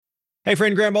Hey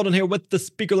friend, Graham Baldwin here with the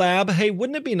Speaker Lab. Hey,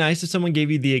 wouldn't it be nice if someone gave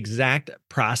you the exact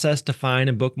process to find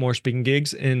and book more speaking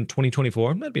gigs in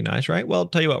 2024? That'd be nice, right? Well, I'll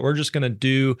tell you what, we're just going to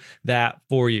do that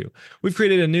for you. We've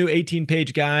created a new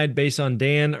 18-page guide based on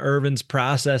Dan Irvin's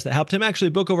process that helped him actually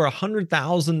book over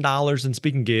 $100,000 in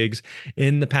speaking gigs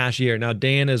in the past year. Now,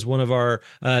 Dan is one of our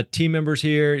team members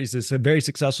here. He's a very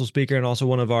successful speaker and also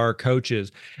one of our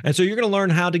coaches. And so you're going to learn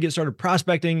how to get started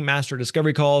prospecting, master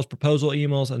discovery calls, proposal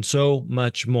emails, and so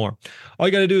much more. All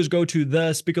you got to do is go to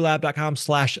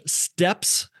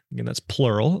thespeakerlab.com/steps. Again, that's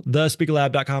plural,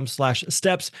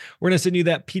 thespeakerlab.com/steps. We're going to send you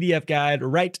that PDF guide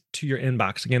right to your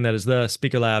inbox. Again, that is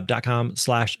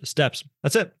thespeakerlab.com/steps.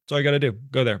 That's it. That's all you got to do.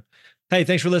 Go there. Hey,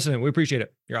 thanks for listening. We appreciate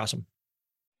it. You're awesome.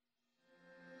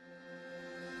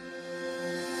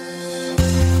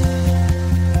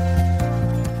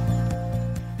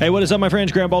 Hey, what is up, my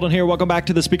friends? Graham Baldwin here. Welcome back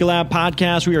to the Speaker Lab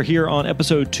podcast. We are here on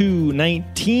episode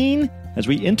 219 as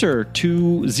we enter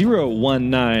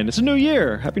 2019. It's a new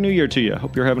year. Happy New Year to you.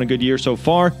 Hope you're having a good year so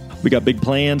far. We got big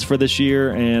plans for this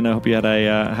year, and I hope you had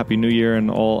a happy New Year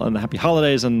and happy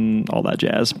holidays and all that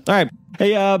jazz. All right.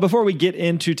 Hey, before we get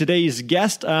into today's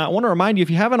guest, I want to remind you,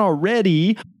 if you haven't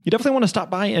already, you definitely want to stop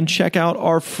by and check out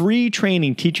our free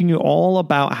training teaching you all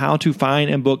about how to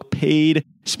find and book paid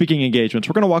speaking engagements.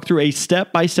 We're going to walk through a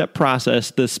step-by-step process,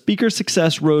 the Speaker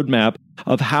Success Roadmap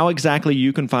of how exactly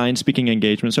you can find speaking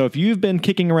engagements. So if you've been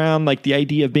kicking around like the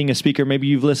idea of being a speaker, maybe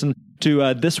you've listened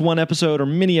to this one episode or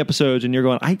many episodes and you're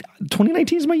going,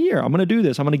 2019 is my year. I'm going to do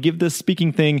this. I'm going to give this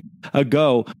speaking thing a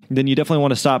go. Then you definitely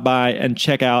want to stop by and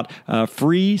check out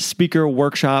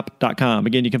freespeakerworkshop.com.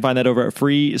 Again, you can find that over at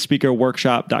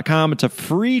freespeakerworkshop.com. It's a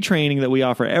free training that we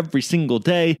offer every single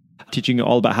day, teaching you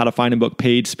all about how to find and book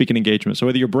paid speaking engagements. So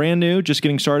whether you're brand new, just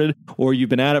getting started, or you've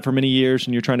been at it for many years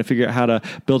and you're trying to figure out how to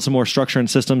build some more structure and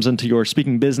systems into your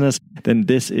speaking business, then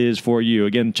this is for you.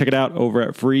 Again, check it out over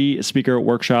at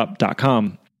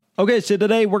freespeakerworkshop.com. Okay, so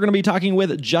today we're going to be talking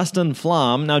with Justin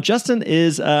Flom. Now, Justin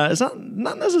is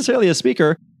not necessarily a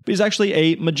speaker, but he's actually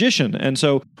a magician. And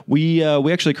so we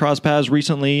actually crossed paths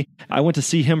recently. I went to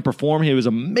see him perform. He was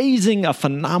amazing, a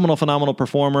phenomenal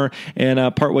performer.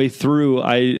 And partway through,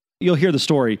 you'll hear the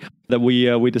story that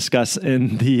we discuss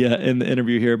in the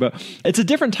interview here. But it's a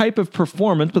different type of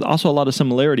performance, but also a lot of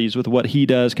similarities with what he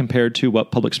does compared to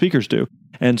what public speakers do.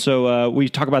 And so we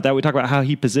talk about that. We talk about how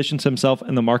he positions himself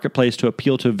in the marketplace to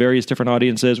appeal to various different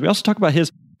audiences. We also talk about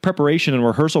his preparation and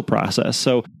rehearsal process.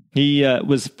 So he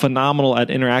was phenomenal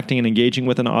at interacting and engaging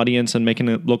with an audience and making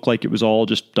it look like it was all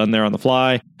just done there on the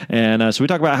fly. And so we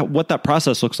talk about what that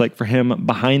process looks like for him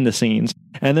behind the scenes.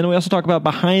 And then we also talk about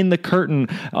behind the curtain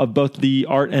of both the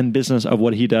art and business of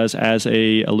what he does as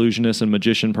a illusionist and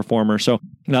magician performer. So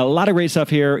a lot of great stuff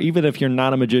here. Even if you're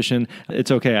not a magician,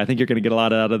 it's okay. I think you're going to get a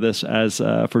lot out of this as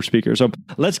for speakers. So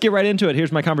let's get right into it.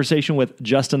 Here's my conversation with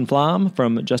Justin Flom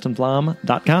from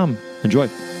justinflom.com. Enjoy.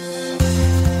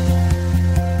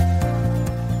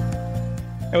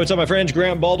 Hey, what's up, my friends?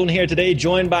 Graham Baldwin here today,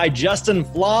 joined by Justin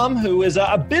Flom, who is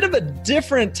a bit of a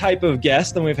different type of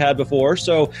guest than we've had before.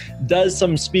 So does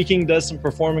some speaking, does some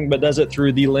performing, but does it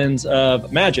through the lens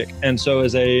of magic. And so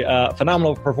is a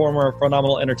phenomenal performer,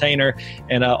 phenomenal entertainer,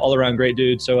 and all-around great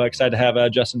dude. So excited to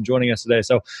have Justin joining us today.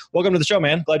 So welcome to the show,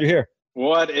 man. Glad you're here.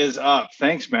 What is up?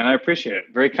 Thanks, man. I appreciate it.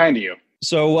 Very kind of you.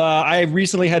 So I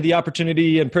recently had the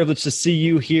opportunity and privilege to see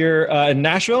you here in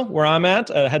Nashville, where I'm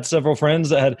at. I had several friends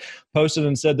that had posted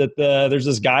and said that there's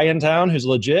this guy in town who's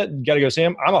legit. You got to go see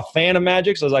him. I'm a fan of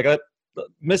magic, so I was like,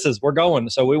 Mrs., we're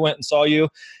going. So we went and saw you.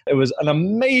 It was an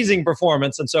amazing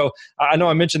performance. And so I know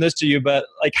I mentioned this to you, but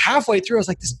like halfway through, I was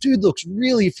like, this dude looks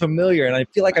really familiar, and I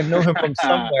feel like I know him from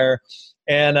somewhere.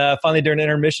 And finally, during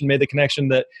intermission, made the connection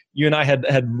that you and I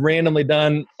had randomly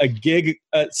done a gig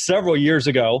several years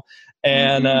ago.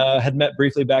 And had met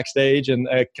briefly backstage and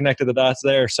connected the dots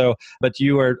there. So, but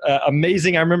you were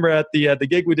amazing. I remember at the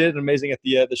gig we did, and amazing at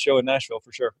the show in Nashville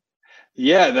for sure.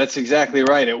 Yeah, that's exactly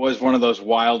right. It was one of those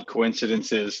wild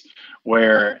coincidences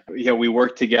where we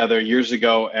worked together years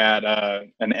ago at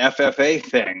an FFA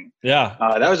thing. Yeah,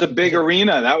 that was a big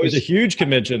arena. That was a huge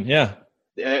convention. Yeah,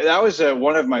 that was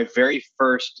one of my very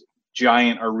first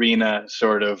giant arena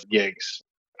sort of gigs.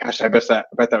 Gosh, I bet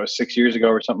that was 6 years ago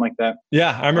or something like that.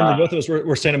 Yeah, I remember both of us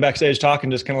were standing backstage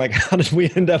talking, just kind of like, how did we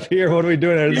end up here? What are we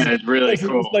doing here? It's really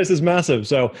cool. This place is massive.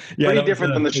 So yeah, pretty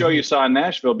different than the show you saw in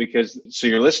Nashville, because so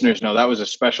your listeners know that was a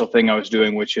special thing I was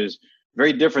doing, which is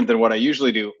very different than what I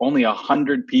usually do. Only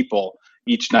 100 people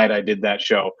each night I did that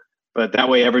show. But that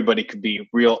way everybody could be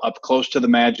real up close to the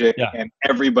magic, and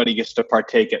everybody gets to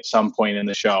partake at some point in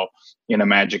the show in a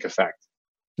magic effect.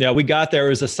 Yeah, we got there. It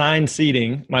was assigned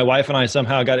seating. My wife and I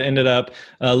somehow ended up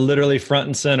literally front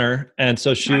and center, and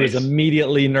so she was Nice.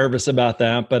 immediately nervous about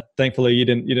that. But thankfully, you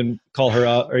didn't call her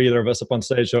out or either of us up on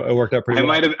stage, so it worked out pretty I well.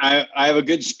 might have. I have a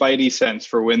good spidey sense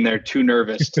for when they're too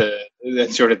nervous to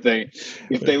that sort of thing.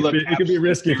 If they look, It could be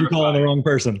risky if you call on the wrong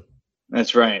person.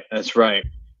 That's right. That's right.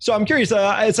 So I'm curious,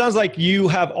 it sounds like you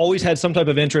have always had some type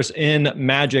of interest in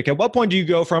magic. At what point do you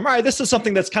go from, all right, this is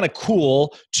something that's kind of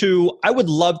cool, to I would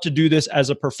love to do this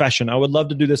as a profession. I would love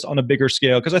to do this on a bigger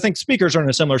scale? Because I think speakers are in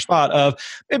a similar spot of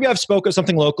maybe I've spoken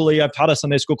something locally, I've taught a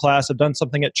Sunday school class, I've done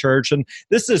something at church, and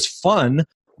this is fun,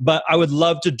 but I would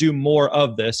love to do more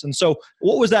of this. And so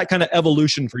what was that kind of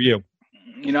evolution for you?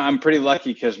 I'm pretty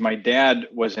lucky because my dad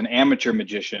was an amateur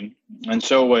magician, and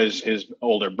so was his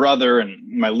older brother and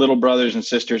my little brothers and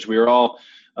sisters. We were all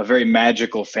a very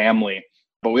magical family,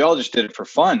 but we all just did it for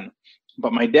fun.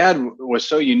 But my dad was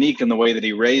so unique in the way that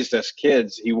he raised us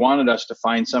kids. He wanted us to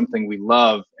find something we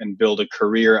love and build a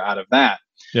career out of that.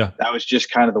 Yeah. That was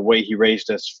just kind of the way he raised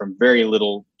us from very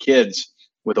little kids,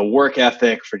 with a work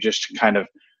ethic for just kind of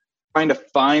trying to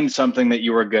find something that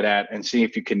you were good at and see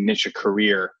if you can niche a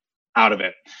career out of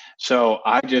it. So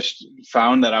I just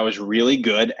found that I was really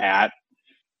good at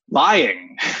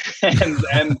lying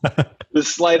and the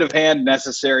sleight of hand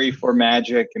necessary for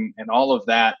magic and all of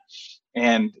that.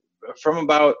 And from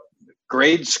about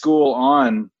grade school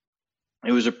on,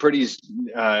 it was a pretty,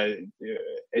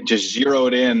 it just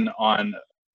zeroed in on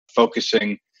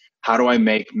focusing, how do I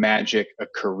make magic a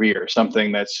career,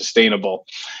 something that's sustainable?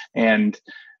 And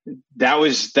that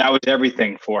was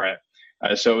everything for it.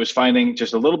 So it was finding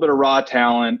just a little bit of raw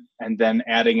talent and then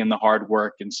adding in the hard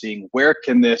work and seeing where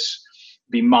can this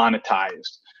be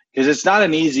monetized, because it's not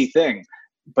an easy thing,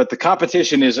 but the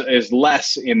competition is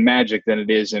less in magic than it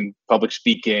is in public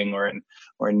speaking or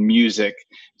in music.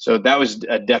 So that was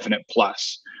a definite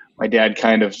plus. My dad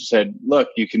kind of said, look,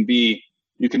 you can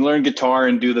learn guitar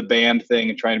and do the band thing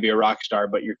and try to be a rock star,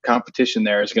 but your competition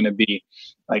there is going to be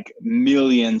like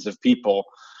millions of people.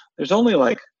 There's only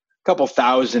like couple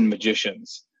thousand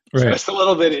magicians. Right. So it's a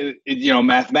little bit,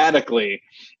 mathematically,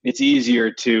 it's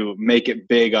easier to make it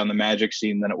big on the magic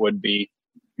scene than it would be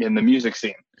in the music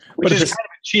scene, which is kind of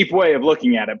a cheap way of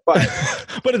looking at it. But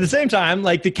but at the same time,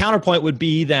 like the counterpoint would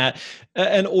be that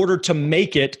in order to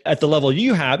make it at the level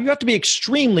you have to be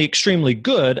extremely, extremely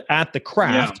good at the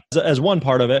craft as one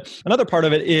part of it. Another part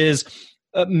of it is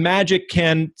magic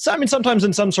sometimes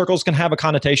in some circles can have a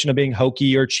connotation of being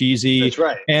hokey or cheesy. That's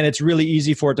right. And it's really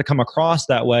easy for it to come across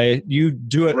that way. You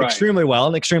do it extremely well,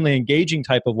 an extremely engaging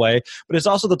type of way, but it's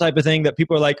also the type of thing that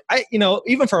people are like,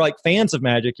 even for like fans of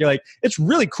magic, you're like, it's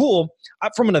really cool.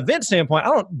 From an event standpoint,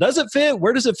 does it fit?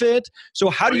 Where does it fit? So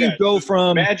how do you go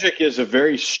from... Magic is a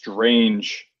very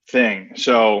strange thing.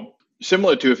 So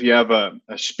similar to if you have a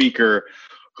speaker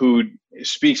who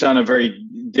speaks on a very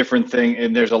different thing,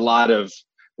 and there's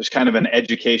kind of an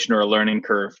education or a learning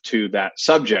curve to that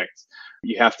subject.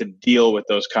 You have to deal with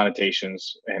those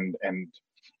connotations and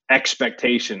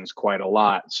expectations quite a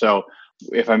lot. So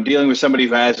if I'm dealing with somebody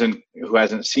who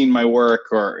hasn't seen my work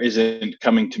or isn't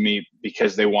coming to me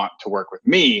because they want to work with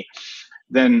me,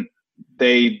 then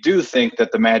they do think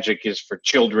that the magic is for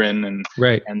children,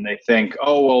 and they think,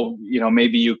 oh, well,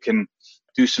 maybe you can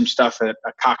do some stuff at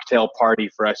a cocktail party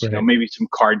for us, maybe some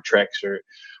card tricks or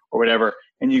whatever.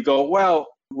 And you go, well,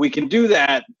 we can do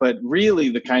that, but really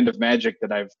the kind of magic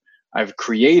that I've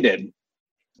created,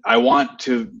 I want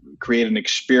to create an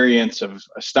experience of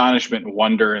astonishment and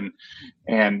wonder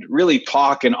and really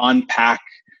talk and unpack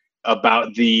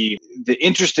about the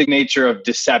interesting nature of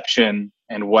deception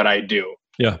and what I do.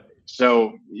 Yeah.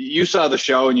 So you saw the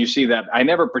show and you see that I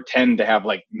never pretend to have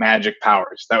like magic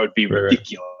powers. That would be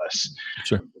ridiculous.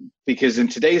 Sure. Because in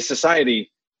today's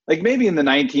society, like maybe in the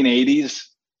 1980s,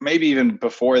 maybe even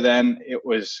before then, it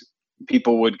was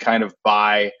people would kind of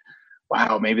buy,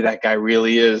 wow, maybe that guy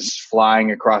really is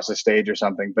flying across the stage or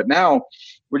something. But now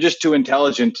we're just too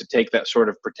intelligent to take that sort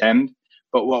of pretend.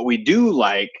 But what we do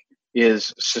like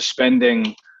is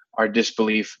suspending our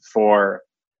disbelief for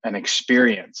an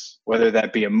experience, whether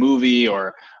that be a movie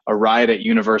or a ride at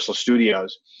Universal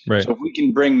Studios. Right. So if we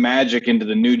can bring magic into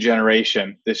the new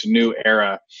generation, this new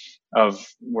era of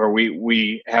where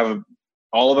we have,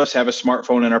 all of us have a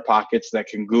smartphone in our pockets that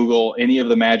can Google any of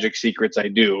the magic secrets I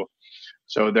do.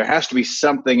 So there has to be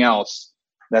something else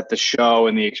that the show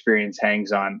and the experience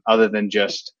hangs on, other than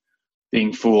just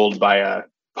being fooled by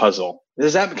puzzle.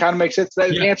 Does that kind of make sense?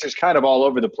 The answer is kind of all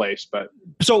over the place, but.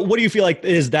 So what do you feel like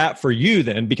is that for you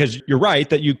then? Because you're right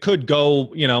that you could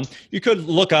go, you could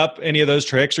look up any of those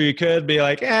tricks, or you could be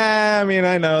like, I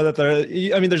know that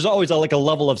there's always a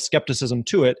level of skepticism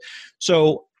to it.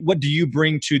 So what do you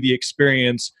bring to the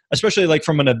experience, especially like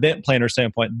from an event planner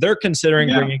standpoint? They're considering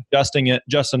bringing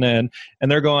Justin in, and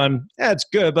they're going, it's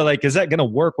good, but like, is that going to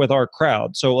work with our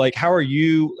crowd? So like, how are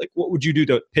you, like, what would you do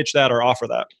to pitch that or offer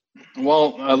that?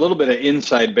 Well, a little bit of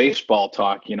inside baseball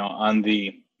talk, on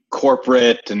the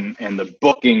corporate and the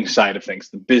booking side of things,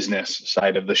 the business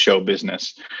side of the show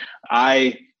business.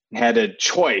 I had a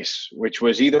choice, which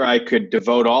was either I could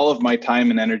devote all of my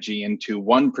time and energy into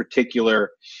one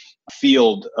particular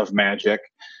field of magic,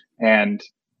 and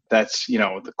that's,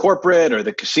 the corporate or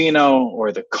the casino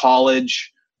or the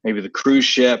college, maybe the cruise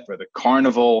ship or the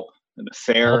carnival, the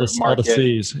fair market. All the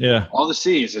C's, yeah. All the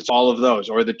C's, it's all of those,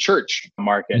 or the church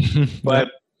market. But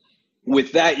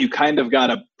with that, you kind of got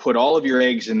to put all of your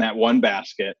eggs in that one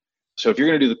basket. So if you're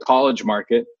going to do the college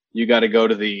market, you got to go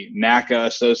to the NACA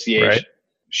Association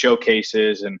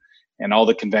showcases and all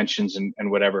the conventions and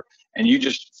whatever. And you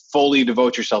just fully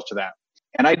devote yourself to that.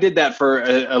 And I did that for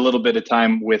a little bit of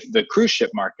time with the cruise ship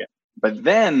market. But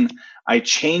then I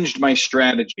changed my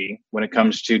strategy when it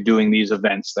comes to doing these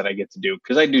events that I get to do,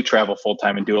 because I do travel full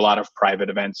time and do a lot of private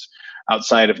events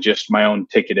outside of just my own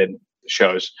ticketed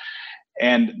shows.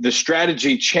 And the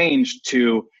strategy changed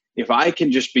to, if I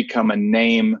can just become a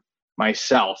name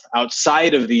myself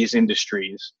outside of these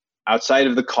industries, outside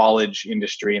of the college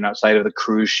industry and outside of the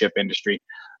cruise ship industry,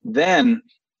 then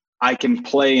I can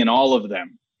play in all of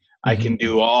them. I can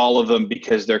do all of them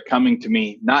because they're coming to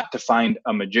me not to find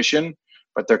a magician,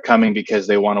 but they're coming because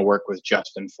they want to work with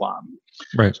Justin Flom.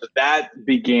 Right. So that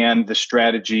began the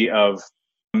strategy of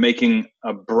making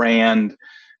a brand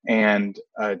and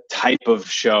a type of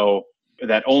show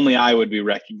that only I would be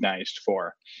recognized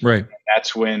for. Right. And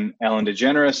that's when Ellen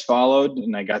DeGeneres followed,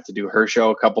 and I got to do her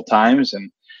show a couple times.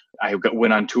 And I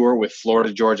went on tour with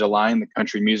Florida Georgia Line, the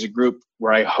country music group,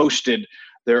 where I hosted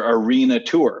their arena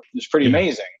tour. It was pretty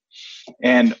amazing.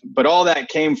 But all that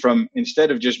came from,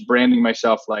 instead of just branding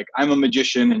myself like I'm a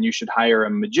magician and you should hire a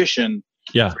magician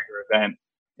for your event,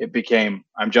 it became,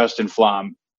 I'm Justin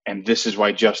Flom, and this is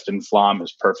why Justin Flom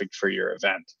is perfect for your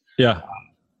event. Yeah.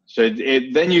 So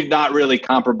then you're not really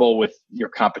comparable with your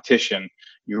competition.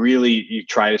 You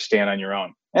try to stand on your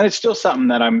own. And it's still something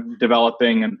that I'm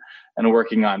developing and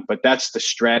working on, but that's the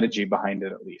strategy behind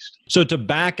it, at least. So to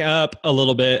back up a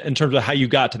little bit in terms of how you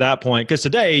got to that point, because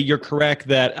today you're correct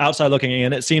that outside looking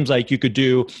in, it seems like you could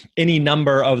do any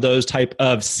number of those type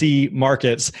of C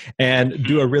markets and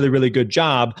do a really, really good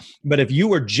job. But if you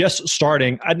were just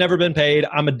starting, I'd never been paid,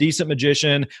 I'm a decent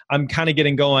magician, I'm kind of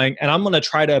getting going, and I'm going to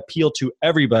try to appeal to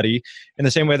everybody in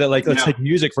the same way that, like, let's take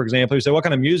music, for example. You say, what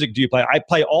kind of music do you play? I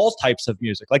play all types of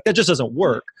music. Like, that just doesn't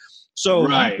work. So you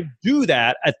can do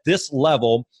that at this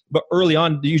level, but early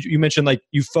on, you mentioned like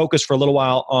you focus for a little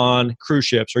while on cruise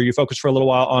ships, or you focus for a little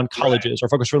while on colleges, or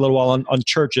focus for a little while on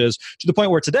churches, to the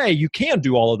point where today you can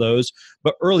do all of those.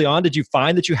 But early on, did you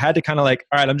find that you had to kind of like,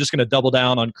 all right, I'm just going to double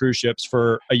down on cruise ships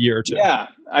for a year or two? Yeah,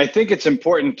 I think it's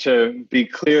important to be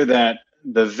clear that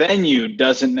the venue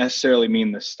doesn't necessarily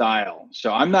mean the style.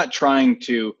 So I'm not trying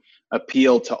to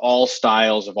appeal to all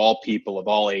styles of all people of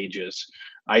all ages.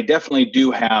 I definitely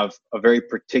do have a very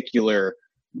particular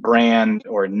brand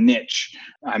or niche.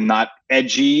 I'm not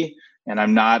edgy and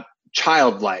I'm not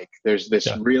childlike. There's this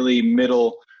really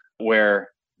middle where,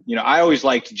 I always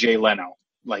liked Jay Leno.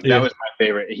 Like that was my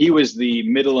favorite. He was the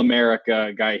middle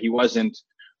America guy. He wasn't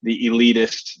the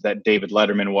elitist that David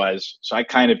Letterman was. So I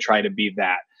kind of try to be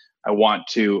that. I want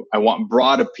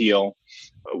broad appeal.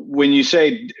 When you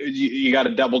say you got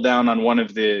to double down on one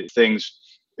of the things,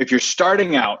 if you're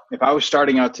starting out, if I was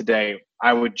starting out today,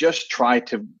 I would just try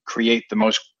to create the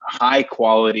most high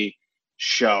quality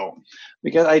show,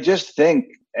 because I just think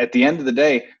at the end of the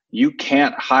day, you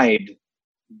can't hide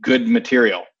good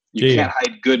material. You can't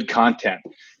hide good content.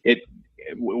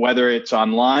 Whether it's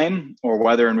online or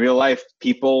whether in real life,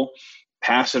 people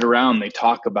pass it around, they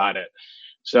talk about it.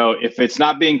 So if it's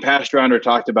not being passed around or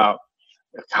talked about,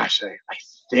 gosh, I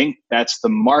think that's the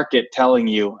market telling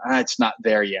you it's not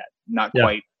there yet. Not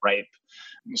quite ripe.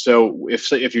 So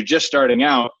if you're just starting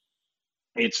out,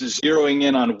 it's zeroing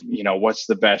in on, what's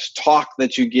the best talk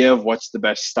that you give, what's the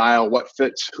best style, what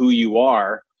fits who you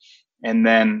are. And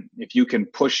then if you can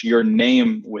push your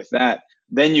name with that,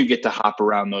 then you get to hop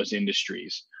around those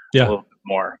industries a little bit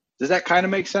more. Does that kind of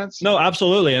make sense? No,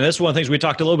 absolutely. And this is one of the things we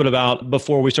talked a little bit about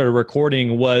before we started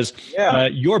recording was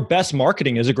your best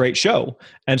marketing is a great show.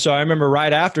 And so I remember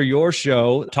right after your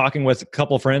show talking with a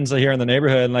couple of friends here in the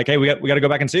neighborhood and like, hey, we got to go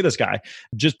back and see this guy.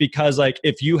 Just because like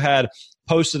if you had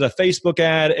posted a Facebook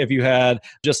ad, if you had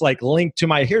just like linked to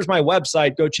here's my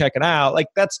website, go check it out, like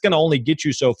that's going to only get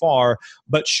you so far.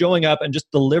 But showing up and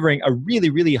just delivering a really,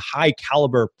 really high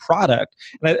caliber product.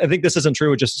 And I think this isn't true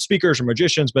with just speakers or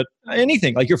magicians, but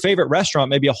anything like your favorite restaurant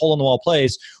may be a hole in the wall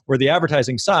place where the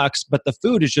advertising sucks, but the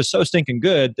food is just so stinking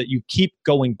good that you keep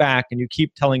going back and you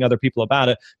keep telling other people about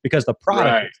it because the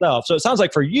product itself. So it sounds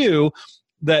like for you,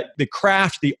 that the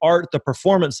craft, the art, the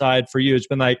performance side for you has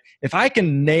been like, if I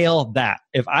can nail that,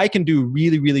 if I can do a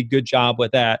really, really good job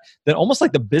with that, then almost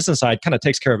like the business side kind of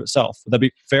takes care of itself. Would that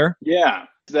be fair? Yeah,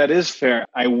 that is fair.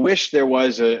 I wish there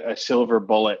was a silver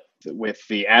bullet with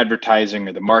the advertising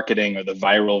or the marketing or the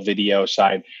viral video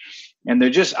side. And I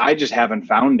just haven't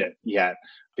found it yet,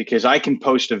 because I can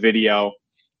post a video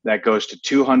that goes to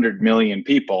 200 million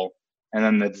people, and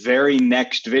then the very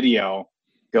next video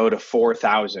go to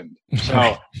 4,000.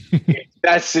 So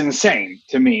that's insane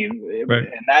to me. Right.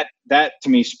 And that to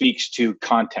me speaks to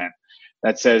content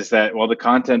that says that, well, the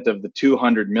content of the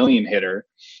 200 million hitter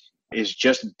is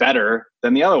just better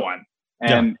than the other one.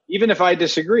 And even if I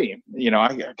disagree,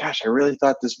 I really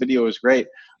thought this video was great.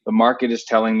 The market is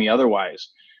telling me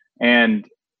otherwise. And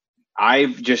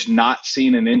I've just not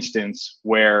seen an instance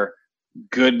where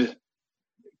good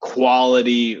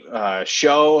quality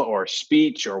show or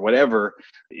speech or whatever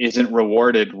isn't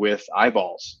rewarded with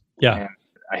eyeballs. Yeah. And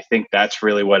I think that's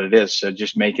really what it is. So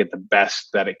just make it the best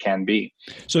that it can be.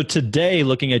 So today,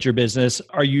 looking at your business,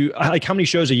 are you like, how many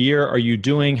shows a year are you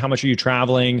doing? How much are you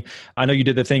traveling? I know you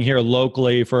did the thing here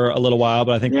locally for a little while,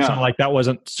 but I think something like that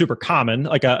wasn't super common,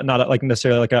 like not like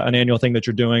necessarily like an annual thing that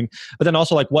you're doing. But then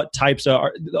also like what types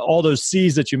are all those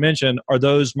C's that you mentioned, are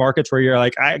those markets where you're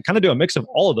like, I kind of do a mix of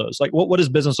all of those? Like what does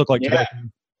business look like today?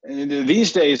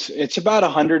 These days, it's about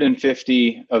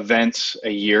 150 events a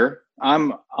year.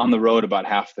 I'm on the road about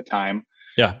half the time.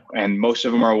 Yeah. And most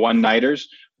of them are one-nighters.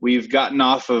 We've gotten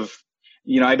off of,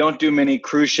 I don't do many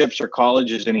cruise ships or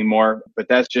colleges anymore, but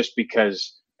that's just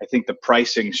because I think the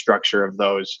pricing structure of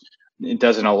those, it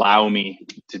doesn't allow me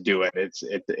to do it.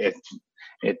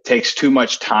 It takes too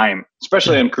much time,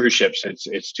 especially on cruise ships.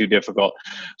 It's too difficult.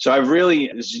 So I've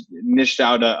really niched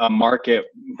out a market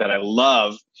that I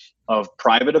love of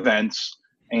private events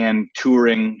and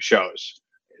touring shows.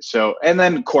 So, and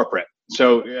then corporate.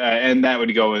 So, and that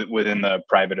would go within the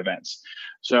private events.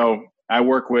 So I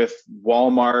work with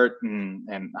Walmart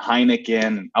and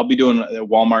Heineken. I'll be doing a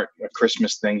Walmart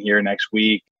Christmas thing here next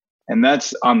week. And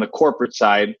that's on the corporate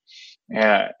side.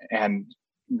 And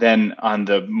then on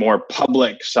the more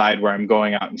public side where I'm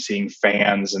going out and seeing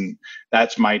fans, and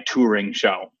that's my touring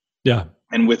show. Yeah.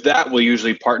 And with that, we'll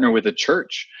usually partner with a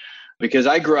church, because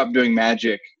I grew up doing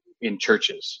magic in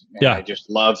churches. And I just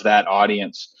love that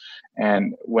audience.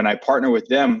 And when I partner with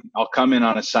them, I'll come in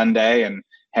on a Sunday and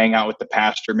hang out with the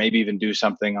pastor, maybe even do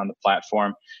something on the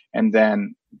platform. And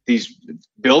then these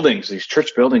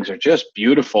church buildings are just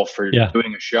beautiful for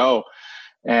doing a show.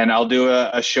 And I'll do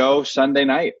a show Sunday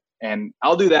night. And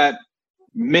I'll do that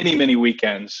many, many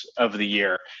weekends of the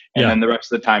year. And then the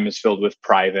rest of the time is filled with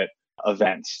private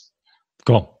events.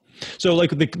 Cool. So like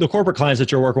the corporate clients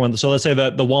that you're working with, so let's say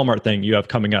the Walmart thing you have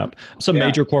coming up, some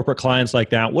major corporate clients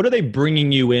like that, what are they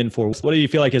bringing you in for? What do you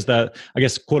feel like is the, I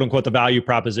guess, quote unquote, the value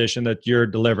proposition that you're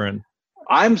delivering?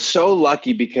 I'm so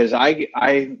lucky because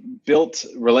I built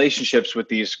relationships with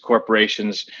these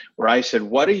corporations where I said,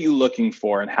 what are you looking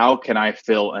for and how can I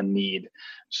fill a need?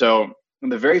 So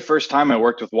the very first time I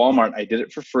worked with Walmart, I did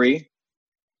it for free.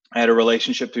 I had a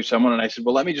relationship through someone and I said,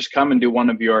 well, let me just come and do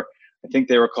one of your, I think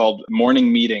they were called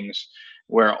morning meetings,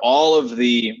 where all of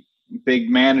the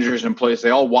big managers and employees, they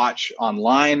all watch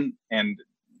online, and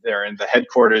they're in the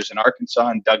headquarters in Arkansas,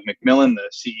 and Doug McMillan, the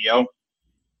CEO,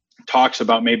 talks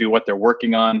about maybe what they're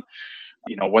working on,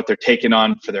 what they're taking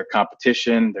on for their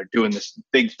competition. They're doing this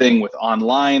big thing with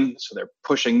online, so they're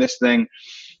pushing this thing.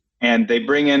 And they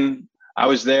bring in, I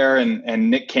was there, and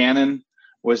Nick Cannon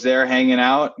was there hanging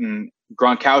out, and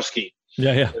Gronkowski.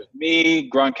 Yeah. There's me,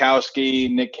 Gronkowski,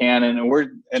 Nick Cannon, and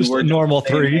we're a normal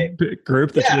three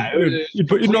group that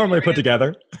you normally put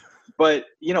together. But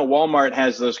Walmart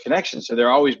has those connections, so they're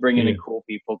always bringing in cool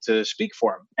people to speak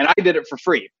for them. And I did it for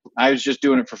free. I was just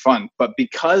doing it for fun. But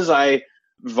because I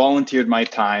volunteered my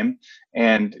time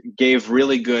and gave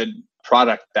really good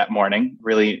product that morning,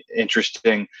 really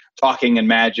interesting talking and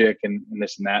magic and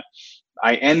this and that,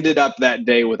 I ended up that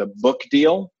day with a book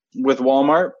deal with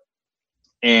Walmart.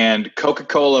 And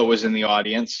Coca-Cola was in the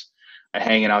audience.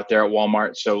 hanging out there at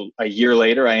Walmart. So a year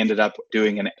later, I ended up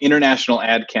doing an international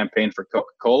ad campaign for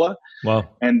Coca-Cola. Wow.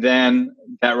 And then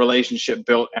that relationship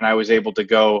built, and I was able to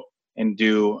go and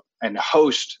do and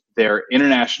host their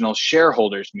international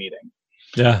shareholders meeting.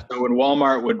 Yeah. So when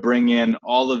Walmart would bring in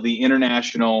all of the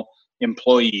international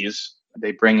employees,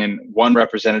 they bring in one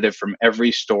representative from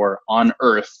every store on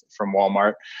earth from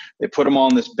Walmart. They put them all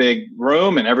in this big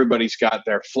room, and everybody's got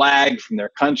their flag from their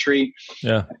country.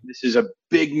 Yeah. This is a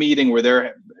big meeting where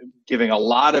they're giving a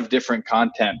lot of different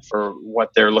content for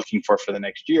what they're looking for the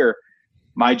next year.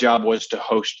 My job was to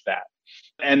host that.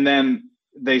 And then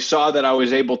they saw that I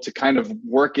was able to kind of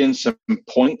work in some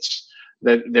points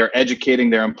that they're educating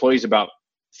their employees about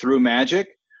through magic.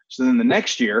 So then the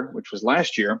next year, which was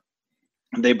last year,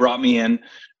 they brought me in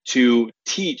to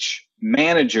teach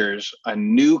managers a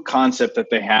new concept that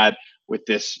they had with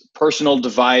this personal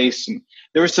device. And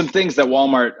there were some things that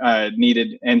Walmart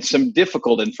needed, and some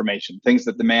difficult information, things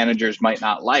that the managers might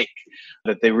not like,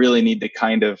 that they really need to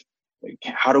kind of,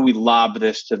 how do we lob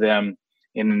this to them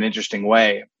in an interesting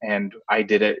way? And I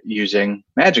did it using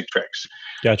magic tricks.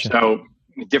 Gotcha. So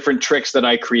different tricks that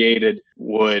I created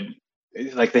would,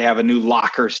 like, they have a new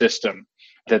locker system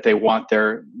that they want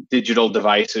their digital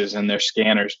devices and their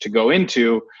scanners to go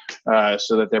into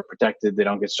so that they're protected, they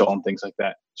don't get stolen, things like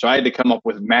that. So I had to come up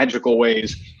with magical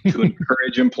ways to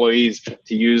encourage employees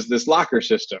to use this locker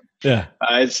system. Yeah.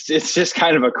 It's just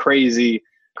kind of a crazy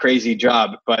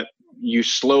job, but you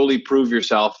slowly prove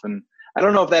yourself. And I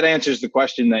don't know if that answers the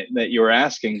question that you were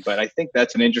asking, but I think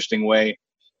that's an interesting way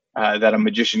that a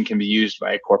magician can be used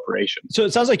by a corporation. So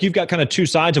it sounds like you've got kind of two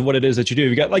sides of what it is that you do.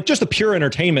 You got like just the pure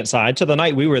entertainment side. So the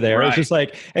night we were there, Right. It's just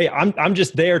like, hey, I'm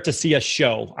just there to see a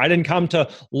show. I didn't come to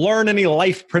learn any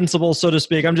life principles, so to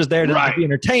speak. I'm just there to be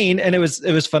entertained. And it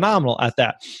was phenomenal at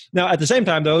that. Now, at the same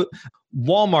time, though,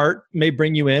 Walmart may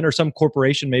bring you in, or some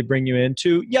corporation may bring you in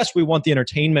to, yes, we want the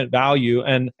entertainment value,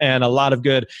 and a lot of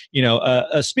good,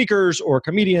 speakers or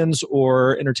comedians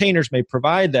or entertainers may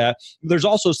provide that. There's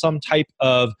also some type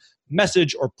of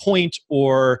message or point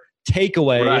or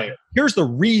takeaway. Right. Here's the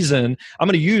reason I'm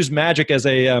going to use magic as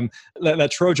a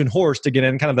that Trojan horse to get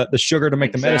in, kind of the sugar to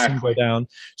make the medicine go down.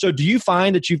 So do you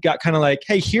find that you've got kind of like,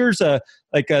 hey, here's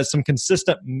some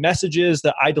consistent messages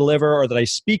that I deliver or that I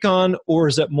speak on, or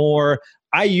is it more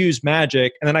I use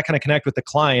magic and then I kind of connect with the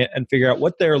client and figure out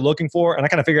what they're looking for, and I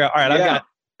kind of figure out, all right, I've got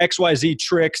XYZ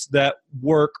tricks that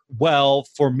work well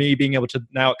for me being able to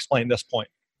now explain this point?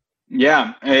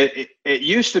 Yeah, it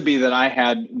used to be that I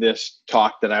had this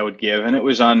talk that I would give, and it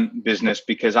was on business,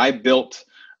 because I built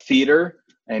theater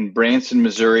in Branson,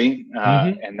 Missouri,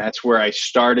 and that's where I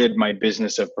started my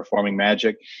business of performing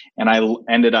magic. And I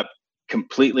ended up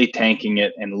completely tanking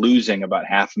it and losing about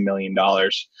 $500,000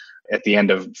 at the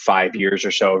end of 5 years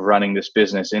or so of running this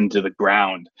business into the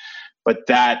ground. But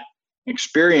that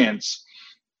experience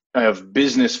of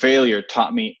business failure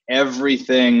taught me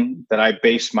everything that I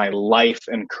base my life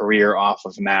and career off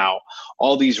of now.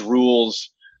 All these rules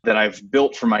that I've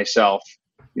built for myself,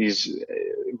 these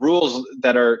rules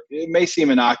that it may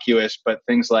seem innocuous, but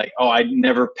things like, I'd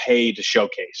never pay to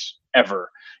showcase, ever.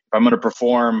 If I'm going to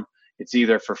perform, it's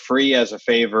either for free as a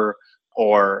favor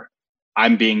or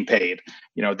I'm being paid.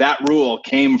 That rule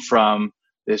came from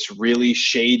this really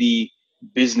shady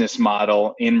business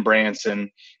model in Branson,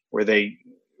 where the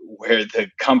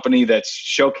company that's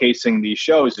showcasing these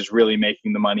shows is really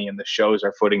making the money, and the shows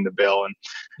are footing the bill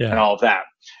and all of that.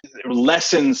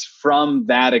 Lessons from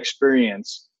that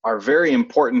experience are very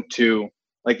important to,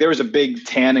 like, there was a big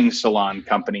tanning salon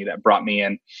company that brought me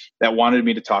in that wanted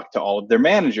me to talk to all of their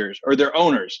managers or their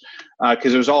owners,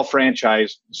 because it was all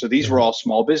franchised. So these were all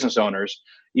small business owners,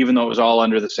 even though it was all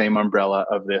under the same umbrella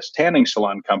of this tanning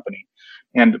salon company.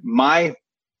 And my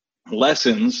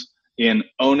lessons in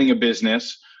owning a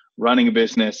business, running a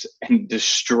business, and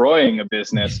destroying a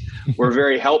business were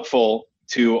very helpful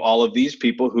to all of these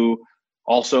people who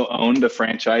also owned a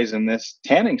franchise in this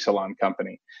tanning salon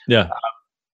company. Yeah.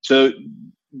 So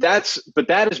that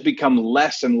has become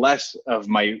less and less of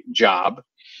my job.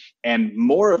 And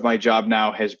more of my job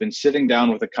now has been sitting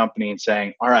down with a company and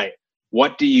saying, all right,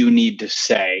 what do you need to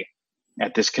say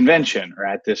at this convention or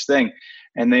at this thing?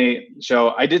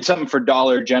 So I did something for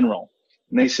Dollar General,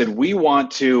 and they said, we want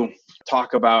to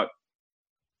talk about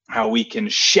how we can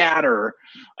shatter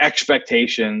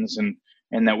expectations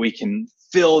and that we can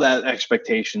fill that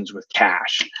expectations with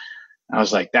cash. I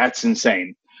was like, that's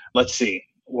insane. Let's see.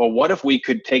 Well, what if we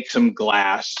could take some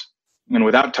glass, and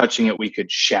without touching it, we could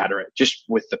shatter it just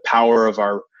with the power of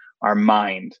our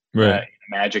mind, right?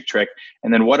 Magic trick.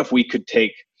 And then what if we could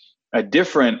take a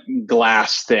different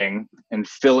glass thing and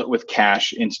fill it with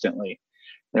cash instantly?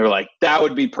 They were like, that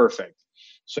would be perfect.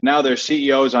 So now there's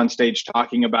CEOs on stage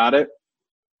talking about it.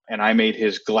 And I made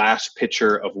his glass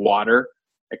pitcher of water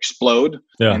explode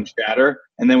and shatter.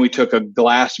 And then we took a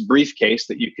glass briefcase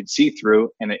that you could see through,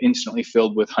 and it instantly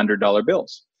filled with $100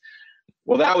 bills.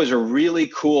 Well, that was a really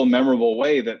cool, memorable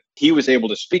way that he was able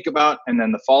to speak about. And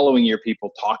then the following year,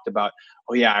 people talked about,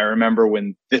 oh yeah, I remember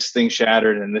when this thing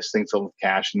shattered and this thing filled with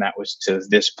cash, and that was to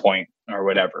this point or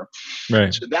whatever.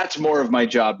 Right. So that's more of my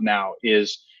job now,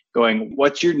 is going,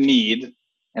 what's your need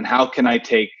and how can I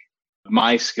take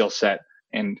my skill set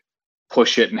and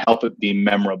push it and help it be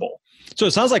memorable? So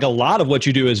it sounds like a lot of what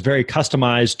you do is very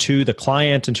customized to the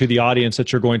client and to the audience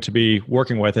that you're going to be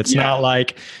working with. It's not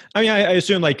like, I mean, I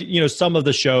assume like, some of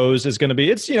the shows is going to be,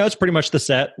 it's pretty much the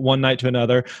set one night to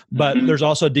another, but there's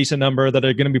also a decent number that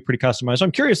are going to be pretty customized. So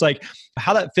I'm curious, like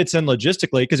how that fits in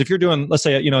logistically, because if you're doing, let's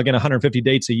say, again, 150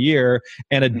 dates a year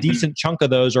and a decent chunk of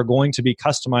those are going to be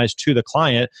customized to the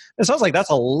client, it sounds like that's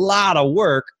a lot of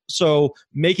work. So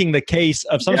making the case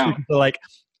of some people like,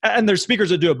 and there's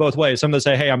speakers that do it both ways. Some that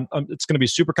say, hey, it's going to be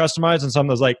super customized. And some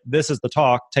that's like, this is the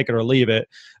talk, take it or leave it.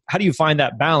 How do you find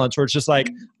that balance where it's just like,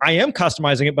 I am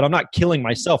customizing it, but I'm not killing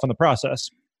myself in the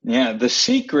process? Yeah. The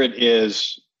secret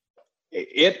is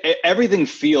everything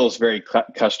feels very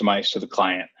customized to the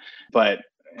client, but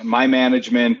my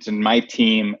management and my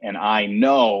team and I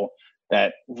know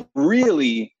that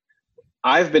really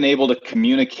I've been able to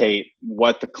communicate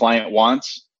what the client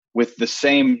wants with the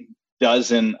same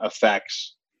dozen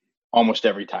effects almost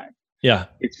every time. Yeah.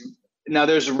 Now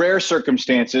there's rare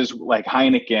circumstances like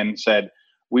Heineken said,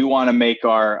 we want to make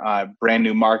our brand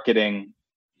new marketing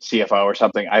CFO or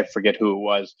something. I forget who it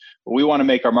was, but we want to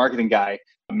make our marketing guy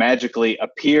magically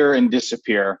appear and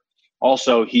disappear.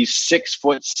 Also, he's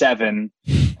 6'7",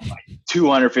 like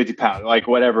 250 pounds, like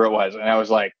whatever it was. And I was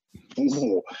like,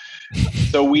 ooh.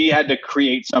 So we had to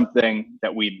create something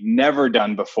that we'd never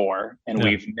done before and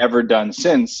we've never done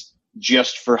since,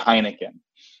 just for Heineken,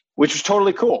 which was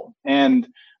totally cool. And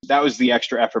that was the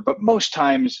extra effort. But most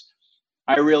times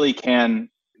I really can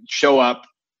show up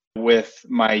with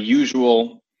my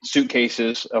usual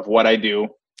suitcases of what I do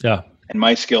and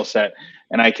my skill set,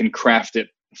 and I can craft it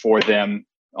for them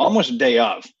almost a day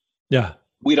of. Yeah.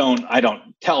 I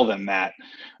don't tell them that,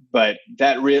 but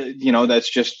that really, that's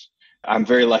just, I'm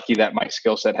very lucky that my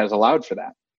skill set has allowed for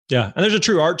that. Yeah. And there's a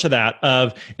true art to that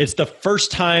of it's the first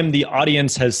time the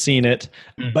audience has seen it,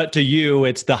 but to you,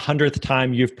 it's the 100th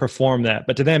time you've performed that.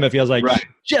 But to them, it feels like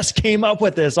just came up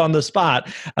with this on the spot.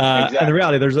 Exactly. And the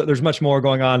reality, there's much more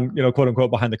going on, quote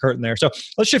unquote, behind the curtain there. So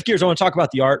let's shift gears. I want to talk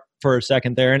about the art for a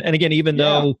second there. And again, even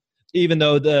though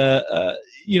the,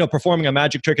 performing a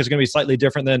magic trick is going to be slightly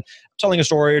different than telling a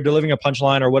story or delivering a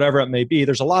punchline or whatever it may be,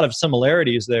 there's a lot of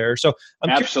similarities there. So I'm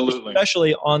absolutely curious,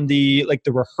 especially on the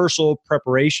rehearsal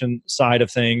preparation side of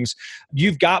things,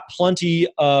 you've got plenty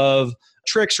of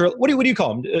tricks, or what do you call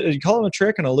them? Do you call them a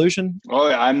trick, an illusion?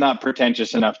 Oh, I'm not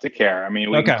pretentious enough to care. I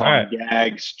mean, we can call them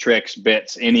gags, tricks,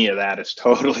 bits, any of that is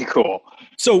totally cool.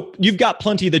 So you've got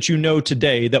plenty that you know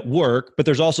today that work, but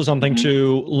there's also something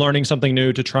to learning something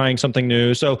new, to trying something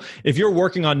new. So if you're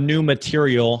working on new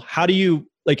material, how do you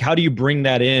bring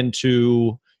that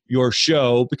into your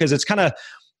show? Because it's kind of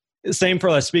same for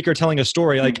a speaker telling a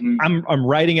story. Like I'm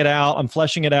writing it out, I'm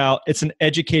fleshing it out. It's an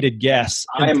educated guess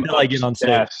until I get on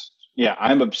stage. Yeah,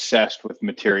 I'm obsessed with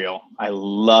material. I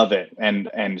love it.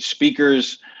 And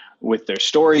speakers with their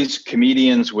stories,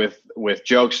 comedians with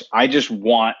jokes. I just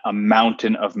want a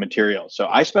mountain of material. So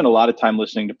I spend a lot of time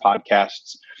listening to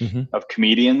podcasts of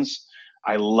comedians.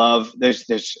 I love, there's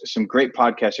some great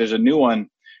podcasts. There's a new one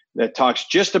that talks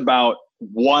just about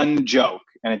one joke,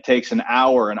 and it takes an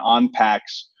hour and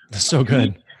unpacks. That's so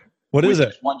good. What is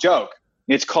it? One joke.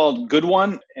 It's called Good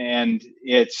One, and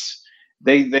it's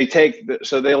they take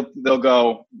so they'll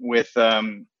go with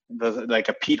like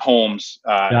a Pete Holmes.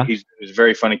 He's a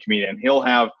very funny comedian. He'll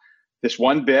have this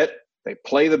one bit. They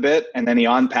play the bit, and then he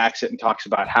unpacks it and talks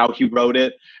about how he wrote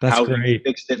it, how he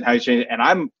fixed it, and how he changed it. And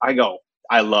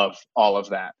I love all of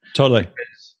that. Totally.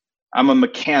 I'm a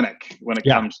mechanic when it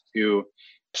comes to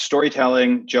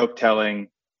storytelling, joke telling,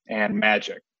 and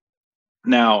magic.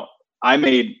 Now, I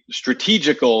made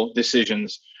strategical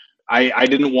decisions. I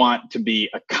didn't want to be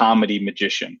a comedy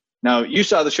magician. Now, you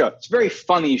saw the show. It's a very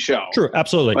funny show. True,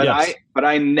 absolutely. But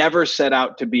I never set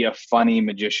out to be a funny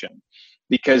magician,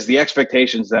 because the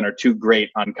expectations then are too great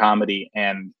on comedy,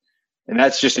 and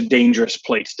that's just a dangerous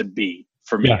place to be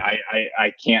for me. Yeah.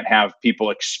 I can't have people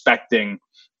expecting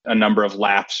a number of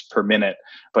laughs per minute.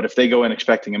 But if they go in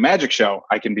expecting a magic show,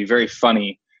 I can be very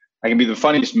funny. I can be the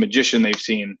funniest magician they've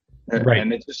seen. Right.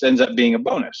 And it just ends up being a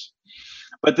bonus.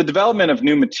 But the development of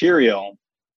new material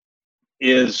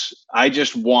is I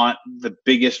just want the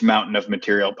biggest mountain of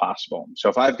material possible. So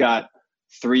if I've got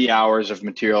 3 hours of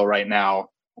material right now,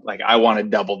 like I want to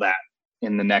double that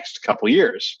in the next couple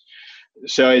years.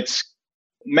 So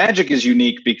magic is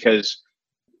unique because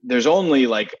there's only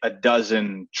like a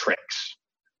dozen tricks.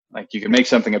 Like you can make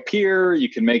something appear, you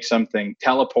can make something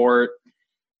teleport,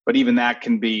 but even that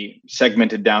can be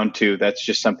segmented down to that's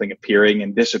just something appearing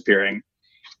and disappearing.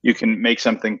 You can make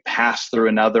something pass through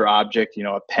another object,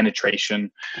 a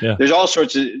penetration. Yeah. There's all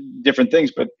sorts of different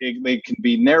things, but they can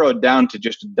be narrowed down to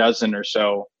just a dozen or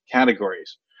so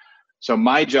categories. So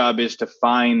my job is to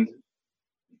find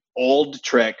old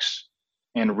tricks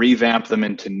and revamp them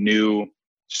into new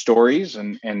stories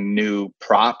and new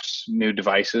props, new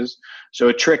devices. So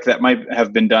a trick that might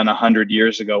have been done 100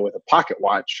 years ago with a pocket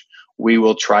watch, we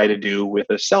will try to do with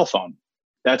a cell phone.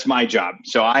 That's my job.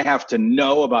 So I have to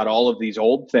know about all of these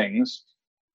old things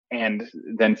and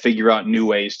then figure out new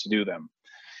ways to do them.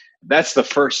 That's the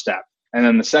first step. And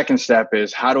then the second step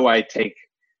is, how do I take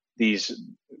these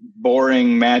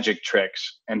boring magic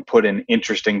tricks and put an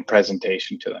interesting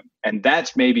presentation to them? And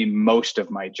that's maybe most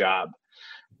of my job,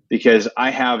 because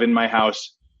I have in my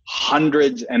house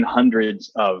hundreds and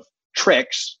hundreds of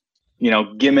tricks,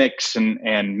 gimmicks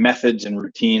and methods and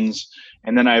routines.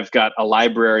 And then I've got a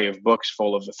library of books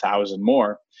full of 1,000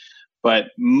 more. But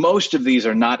most of these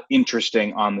are not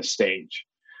interesting on the stage.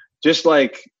 Just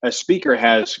like a speaker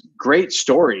has great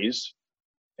stories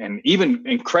and even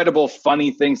incredible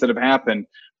funny things that have happened,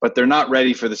 but they're not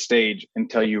ready for the stage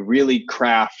until you really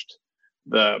craft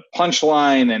the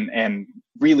punchline and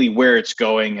really where it's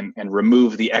going and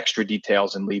remove the extra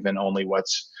details and leave in only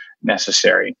what's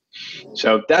necessary.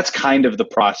 So that's kind of the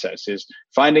process, is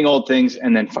finding old things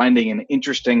and then finding an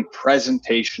interesting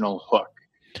presentational hook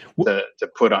to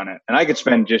put on it. And I could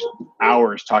spend just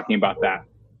hours talking about that.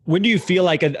 When do you feel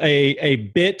like a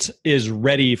bit is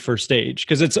ready for stage?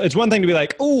 Because it's one thing to be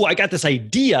like, oh, I got this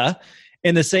idea,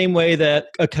 in the same way that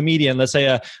a comedian, let's say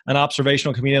an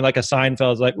observational comedian like a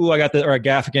Seinfeld's like, oh, I got this, or a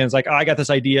Gaffigan's like, oh, I got this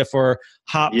idea for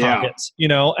Hot Pockets,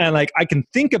 and like I can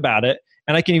think about it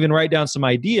and I can even write down some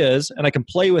ideas and I can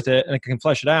play with it and I can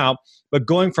flesh it out. But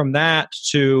going from that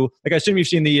to, like, I assume you've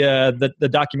seen the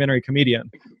documentary Comedian.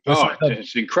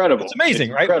 It's incredible. It's amazing,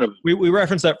 it's right? Incredible. We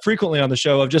reference that frequently on the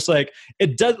show, of just like,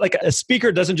 it does, like a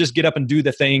speaker doesn't just get up and do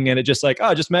the thing and it just like,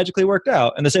 it just magically worked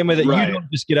out. And the same way that you don't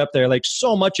just get up there, like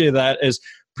so much of that is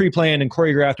pre-planned and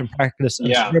choreographed and practiced and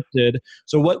scripted.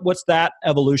 So what's that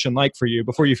evolution like for you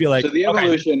before you feel like, the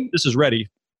evolution, okay, this is ready?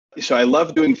 So I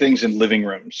love doing things in living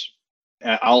rooms.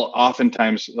 I'll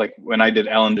oftentimes, like when I did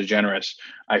Ellen DeGeneres,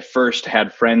 I first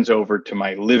had friends over to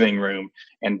my living room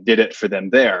and did it for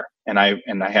them there. And I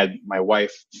had my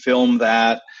wife film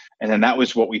that. And then that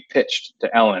was what we pitched to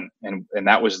Ellen. And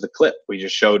that was the clip. We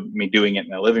just showed me doing it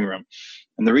in the living room.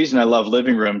 And the reason I love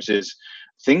living rooms is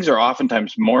things are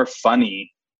oftentimes more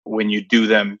funny when you do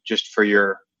them just for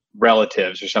your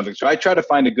relatives or something. So I try to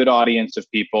find a good audience of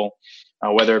people,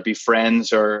 whether it be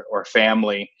friends or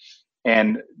family,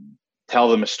 and tell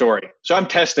them a story. So I'm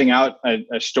testing out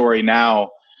a story now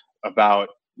about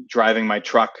driving my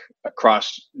truck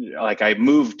across, like I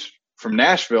moved from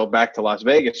Nashville back to Las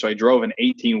Vegas. So I drove an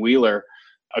 18-wheeler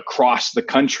across the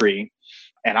country,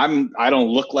 and I don't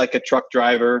look like a truck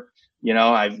driver.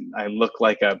 I look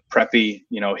like a preppy,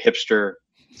 hipster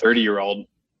 30-year-old.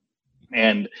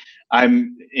 And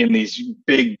I'm in these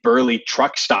big burly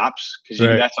truck stops because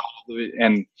that's all.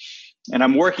 And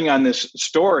I'm working on this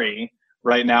story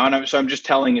right now. And I'm just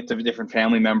telling it to different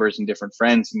family members and different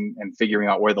friends and figuring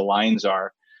out where the lines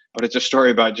are. But it's a story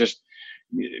about just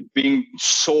being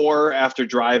sore after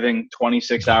driving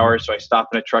 26 hours. So I stop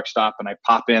in a truck stop and I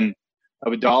pop in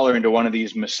 $1 into one of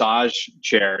these massage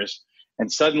chairs.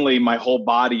 And suddenly my whole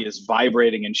body is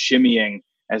vibrating and shimmying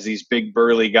as these big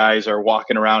burly guys are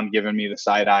walking around giving me the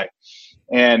side eye.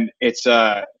 And it's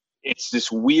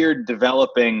this weird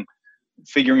developing,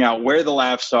 figuring out where the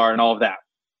laughs are and all of that.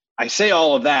 I say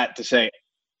all of that to say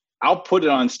I'll put it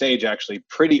on stage actually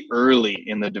pretty early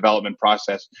in the development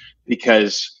process,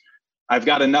 because I've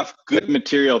got enough good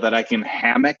material that I can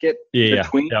hammock it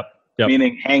between,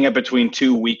 meaning hang it between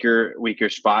two weaker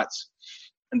spots.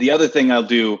 And the other thing I'll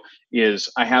do is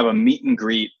I have a meet and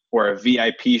greet or a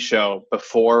VIP show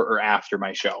before or after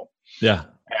my show. Yeah.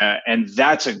 And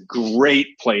that's a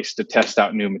great place to test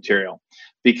out new material,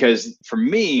 because for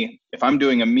me, if I'm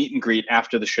doing a meet and greet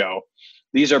after the show,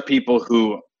 these are people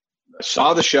who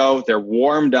saw the show, they're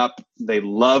warmed up, they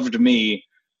loved me.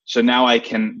 So now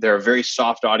they're a very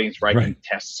soft audience where I can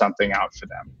test something out for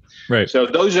them. Right. So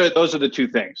those are the two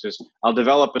things. Is I'll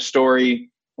develop a story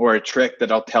or a trick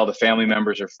that I'll tell the family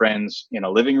members or friends in a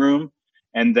living room.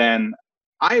 And then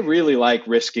I really like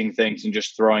risking things and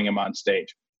just throwing them on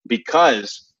stage,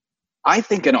 because I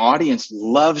think an audience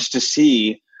loves to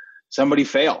see somebody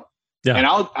fail. Yeah. And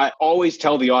I always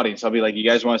tell the audience, I'll be like, you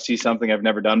guys want to see something I've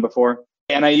never done before?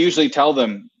 And I usually tell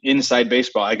them inside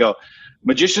baseball, I go,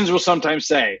 magicians will sometimes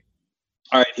say,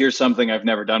 all right, here's something I've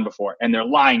never done before. And they're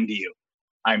lying to you.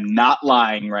 I'm not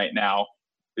lying right now.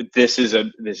 This is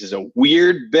a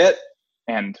weird bit,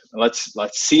 and let's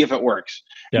see if it works.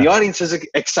 Yeah. The audience is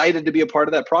excited to be a part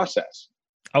of that process.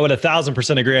 I would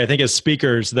 1,000% agree. I think as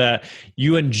speakers that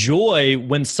you enjoy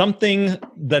when something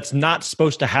that's not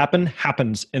supposed to happen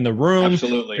happens in the room.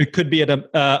 Absolutely. It could be at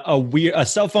a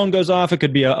cell phone goes off. It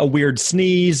could be a weird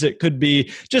sneeze. It could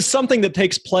be just something that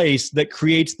takes place that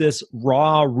creates this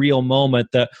raw, real moment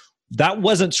that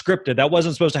wasn't scripted. That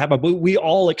wasn't supposed to happen, but we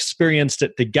all experienced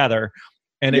it together,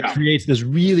 and it creates this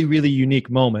really, really unique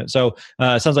moment. So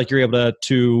it sounds like you're able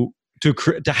to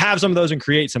have some of those and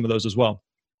create some of those as well.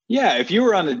 Yeah, if you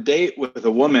were on a date with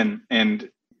a woman and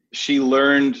she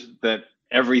learned that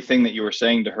everything that you were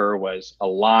saying to her was a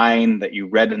line that you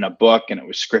read in a book and it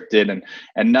was scripted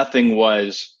and nothing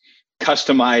was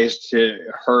customized to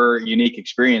her unique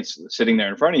experience sitting there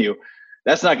in front of you,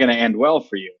 that's not going to end well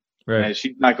for you. Right.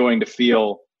 She's not going to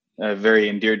feel very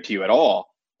endeared to you at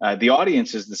all. The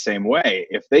audience is the same way.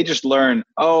 If they just learn,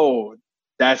 oh,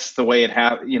 that's the way it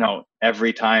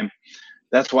every time.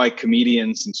 That's why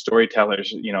comedians and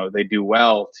storytellers, they do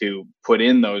well to put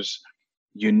in those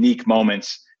unique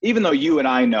moments, even though you and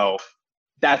I know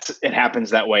it happens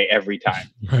that way every time.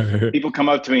 People come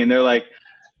up to me and they're like,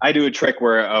 I do a trick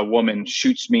where a woman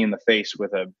shoots me in the face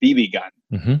with a BB gun.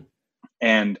 Mm-hmm.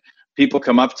 And people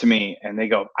come up to me and they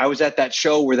go, I was at that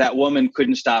show where that woman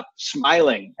couldn't stop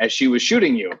smiling as she was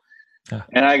shooting you.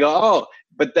 And I go, oh,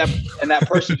 but that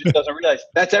person just doesn't realize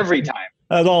that's every time.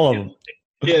 That's all of them.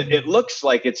 It looks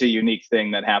like it's a unique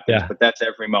thing that happens, but that's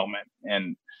every moment.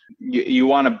 And you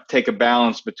want to take a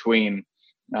balance between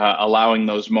allowing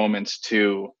those moments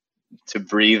to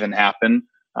breathe and happen,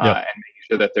 and making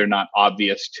sure that they're not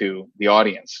obvious to the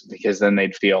audience, because then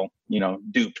they'd feel,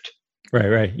 duped.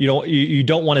 Right. You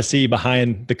don't want to see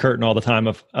behind the curtain all the time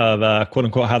of quote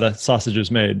unquote how the sausage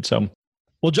is made. So.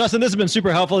 Well, Justin, this has been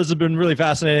super helpful. This has been really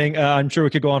fascinating. I'm sure we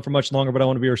could go on for much longer, but I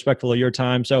want to be respectful of your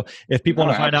time. So if people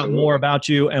want to find out more about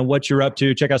you and what you're up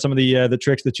to, check out some of the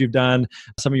tricks that you've done,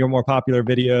 some of your more popular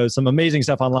videos, some amazing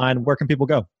stuff online. Where can people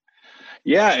go?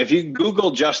 Yeah, if you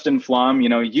Google Justin Flom,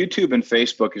 YouTube and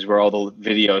Facebook is where all the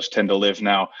videos tend to live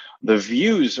now. The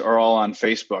views are all on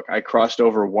Facebook. I crossed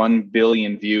over 1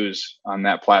 billion views on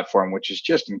that platform, which is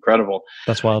just incredible.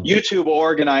 That's wild. YouTube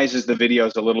organizes the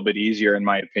videos a little bit easier, in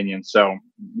my opinion. So,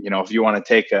 if you want to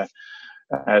take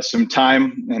some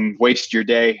time and waste your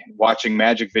day watching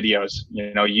magic videos,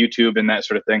 YouTube and that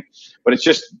sort of thing. But it's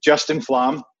just Justin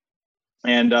Flom.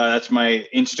 And that's my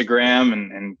Instagram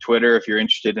and Twitter if you're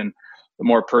interested in the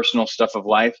more personal stuff of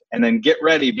life. And then get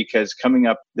ready, because coming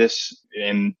up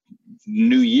in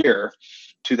new year,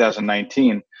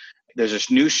 2019, there's this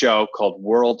new show called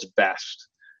World's Best,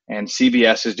 and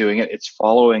CBS is doing it. It's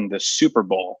following the Super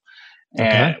Bowl.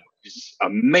 And it's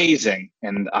amazing.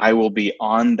 And I will be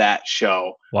on that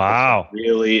show. Wow.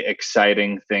 Really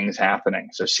exciting things happening.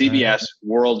 So CBS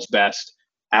World's Best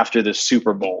after the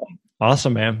Super Bowl.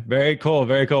 Awesome, man. Very cool.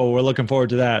 Very cool. We're looking forward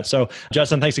to that. So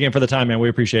Justin, thanks again for the time, man. We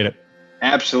appreciate it.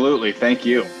 Absolutely. Thank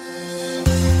you.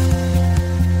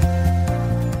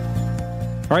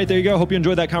 All right, there you go. Hope you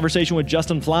enjoyed that conversation with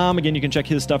Justin Flom. Again, you can check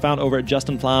his stuff out over at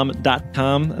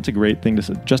justinflom.com. That's a great thing to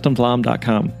say,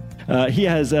 justinflom.com. He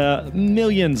has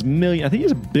millions, I think he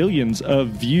has billions of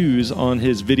views on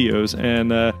his videos, and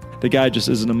the guy just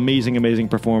is an amazing, amazing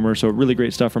performer. So really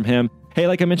great stuff from him. Hey,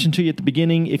 like I mentioned to you at the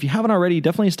beginning, if you haven't already,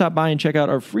 definitely stop by and check out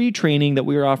our free training that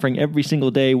we are offering every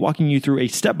single day, walking you through a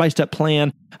step-by-step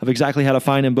plan of exactly how to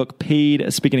find and book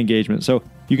paid speaking engagements. So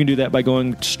you can do that by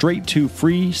going straight to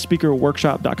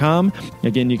freespeakerworkshop.com.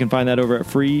 Again, you can find that over at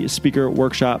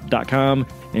freespeakerworkshop.com,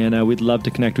 and we'd love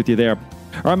to connect with you there.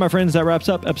 All right, my friends, that wraps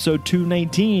up episode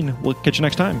 219. We'll catch you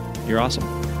next time. You're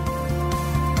awesome.